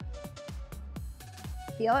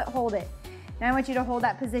 Feel it, hold it. Now I want you to hold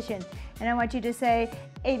that position. And I want you to say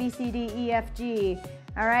A, B, C, D, E, F, G.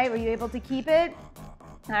 All right, were you able to keep it?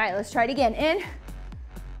 All right, let's try it again. In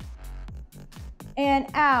and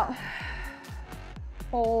out.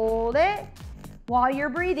 Hold it while you're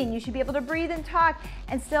breathing. You should be able to breathe and talk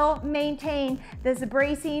and still maintain this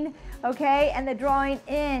bracing, okay, and the drawing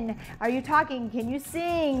in. Are you talking? Can you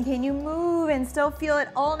sing? Can you move and still feel it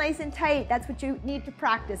all nice and tight? That's what you need to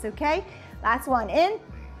practice, okay? Last one, in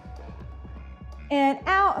and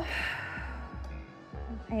out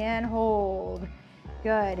and hold.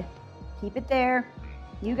 Good. Keep it there.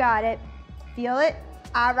 You got it. Feel it.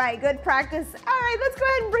 All right, good practice. All right, let's go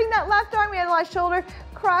ahead and bring that left arm. We had a left shoulder.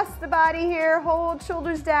 Cross the body here. Hold,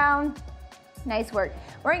 shoulders down. Nice work.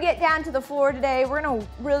 We're gonna get down to the floor today. We're gonna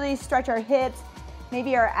really stretch our hips,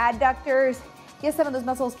 maybe our adductors, get some of those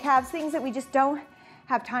muscles, calves, things that we just don't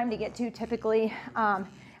have time to get to typically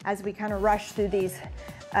as we kind of rush through these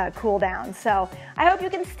cool downs. So I hope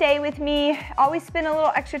you can stay with me. Always spend a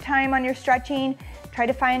little extra time on your stretching. Try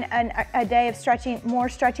to find a day of stretching, more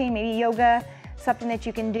stretching, maybe yoga, something that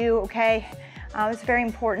you can do, okay? It's very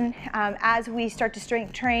important. As we start to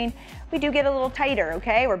strength train, we do get a little tighter,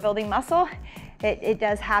 okay? We're building muscle. It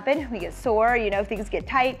does happen. We get sore, you know, things get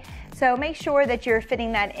tight. So make sure that you're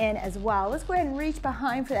fitting that in as well. Let's go ahead and reach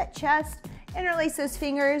behind for that chest. Interlace those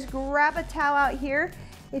fingers. Grab a towel out here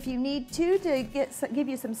if you need to give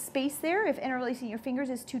you some space there if interlacing your fingers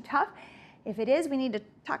is too tough. If it is, we need to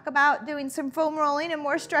talk about doing some foam rolling and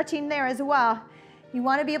more stretching there as well. You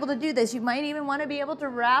want to be able to do this. You might even want to be able to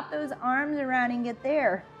wrap those arms around and get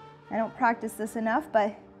there. I don't practice this enough,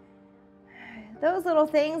 but those little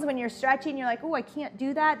things when you're stretching, you're like, oh, I can't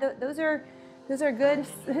do that. Those are good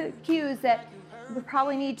cues that we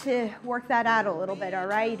probably need to work that out a little bit, all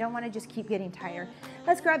right? You don't want to just keep getting tighter.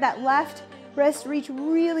 Let's grab that left wrist, reach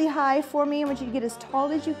really high for me. I want you to get as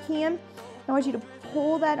tall as you can. I want you to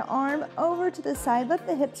pull that arm over to the side. Let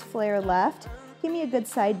the hips flare left. Give me a good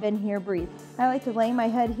side bend here, breathe. I like to lay my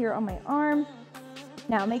head here on my arm.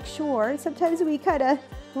 Now make sure, sometimes we kind of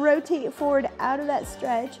rotate forward out of that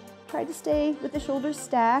stretch. Try to stay with the shoulders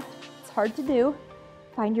stacked. It's hard to do.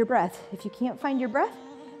 Find your breath. If you can't find your breath,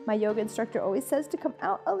 my yoga instructor always says to come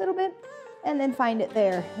out a little bit and then find it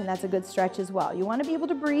there, and that's a good stretch as well. You want to be able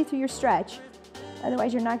to breathe through your stretch.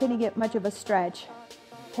 Otherwise, you're not going to get much of a stretch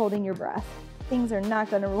holding your breath. Things are not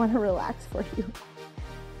going to want to relax for you.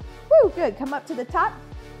 Woo, good. Come up to the top.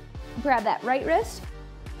 Grab that right wrist.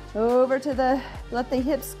 Over to let the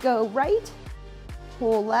hips go right.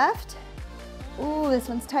 Pull left. Ooh, this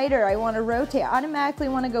one's tighter. I want to rotate. Automatically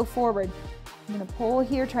want to go forward. I'm going to pull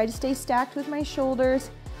here. Try to stay stacked with my shoulders.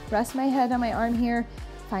 Rest my head on my arm here.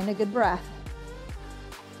 Find a good breath.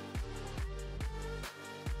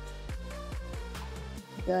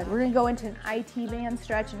 Good. We're going to go into an IT band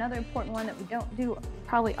stretch. Another important one that we don't do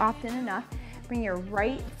probably often enough. Bring your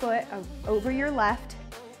right foot over your left.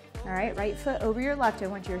 All right, right foot over your left. I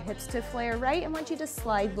want your hips to flare right. I want you to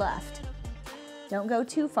slide left. Don't go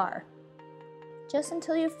too far. Just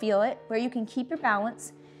until you feel it, where you can keep your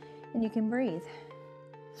balance and you can breathe.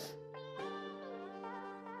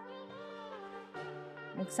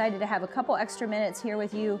 I'm excited to have a couple extra minutes here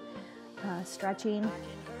with you, stretching.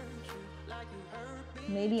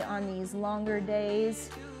 Maybe on these longer days,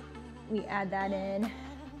 we add that in.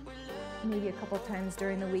 Maybe a couple times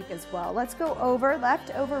during the week as well. Let's go over,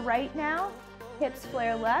 left over right now. Hips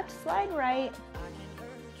flare left, slide right.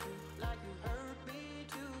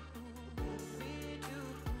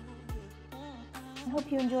 I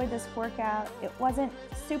hope you enjoyed this workout. It wasn't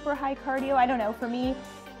super high cardio. I don't know, for me,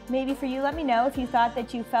 maybe for you, let me know if you thought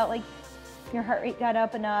that you felt like your heart rate got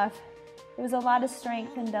up enough. There was a lot of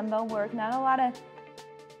strength and dumbbell work, not a lot of,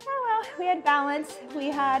 oh well, we had balance.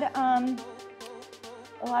 We had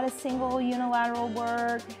a lot of single unilateral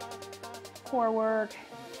work, core work.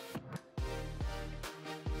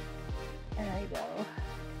 And there you go.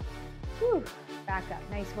 Whew, back up,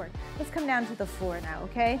 nice work. Let's come down to the floor now,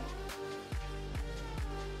 okay?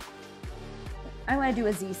 I want to do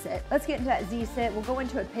a Z-sit. Let's get into that Z-sit. We'll go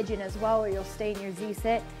into a pigeon as well, where you'll stay in your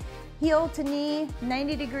Z-sit. Heel to knee,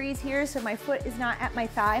 90 degrees here, so my foot is not at my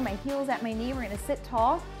thigh, my heel is at my knee. We're gonna sit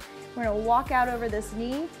tall. We're gonna walk out over this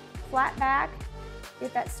knee, flat back,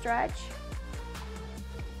 get that stretch.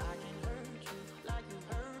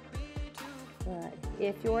 Good.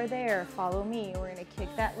 If you're there, follow me. We're gonna kick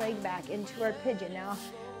that leg back into our pigeon. Now,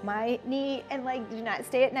 my knee and leg do not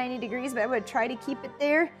stay at 90 degrees, but I would try to keep it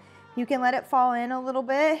there. You can let it fall in a little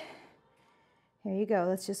bit. Here you go,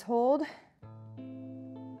 let's just hold.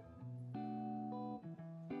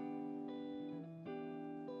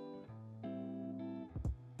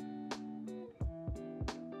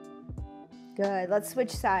 Good, let's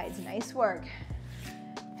switch sides, nice work.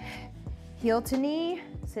 Heel to knee,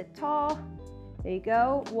 sit tall. There you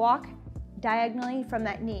go, walk diagonally from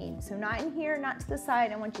that knee. So not in here, not to the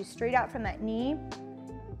side. I want you straight out from that knee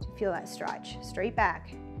to feel that stretch. Straight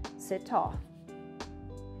back, sit tall.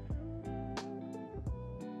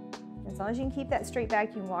 long as you can keep that straight back,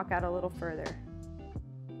 you can walk out a little further.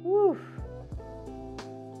 Woo.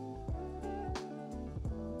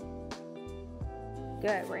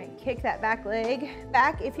 Good, we're gonna kick that back leg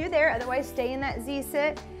back if you're there, otherwise stay in that Z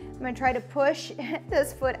sit. I'm gonna try to push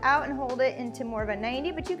this foot out and hold it into more of a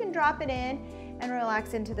 90, but you can drop it in and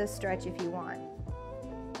relax into this stretch if you want.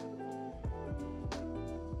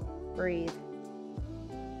 Breathe.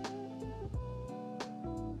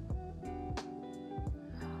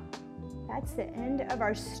 That's the end of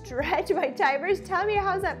our stretch. My timers tell me,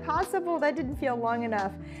 how's that possible? That didn't feel long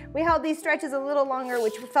enough. We held these stretches a little longer,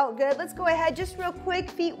 which felt good. Let's go ahead, just real quick,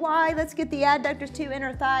 feet wide. Let's get the adductors to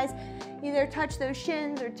inner thighs. Either touch those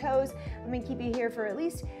shins or toes. I'm gonna keep you here for at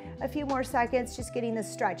least a few more seconds, just getting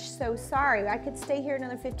this stretch. So sorry, I could stay here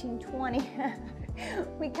another 15, 20.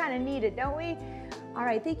 We kind of need it, don't we? All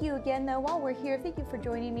right, thank you again though. While we're here, thank you for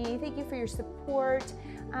joining me. Thank you for your support.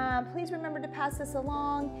 Please remember to pass this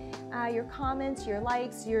along. Your comments, your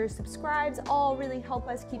likes, your subscribes all really help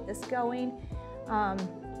us keep this going.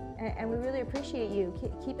 And we really appreciate you.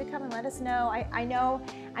 Keep it coming, let us know. I know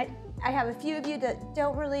I have a few of you that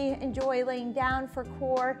don't really enjoy laying down for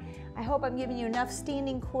core. I hope I'm giving you enough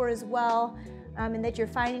standing core as well, and that you're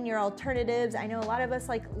finding your alternatives. I know a lot of us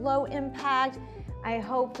like low impact. I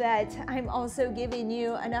hope that I'm also giving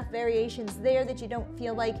you enough variations there that you don't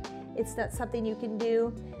feel like it's not something you can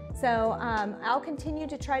do. So I'll continue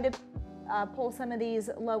to try to pull some of these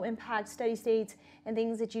low impact steady states and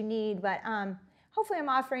things that you need, but hopefully I'm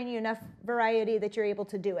offering you enough variety that you're able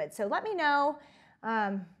to do it. So let me know.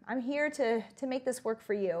 I'm here to make this work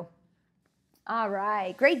for you. All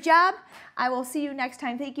right, great job. I will see you next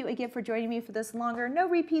time. Thank you again for joining me for this longer no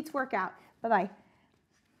repeats workout. Bye-bye.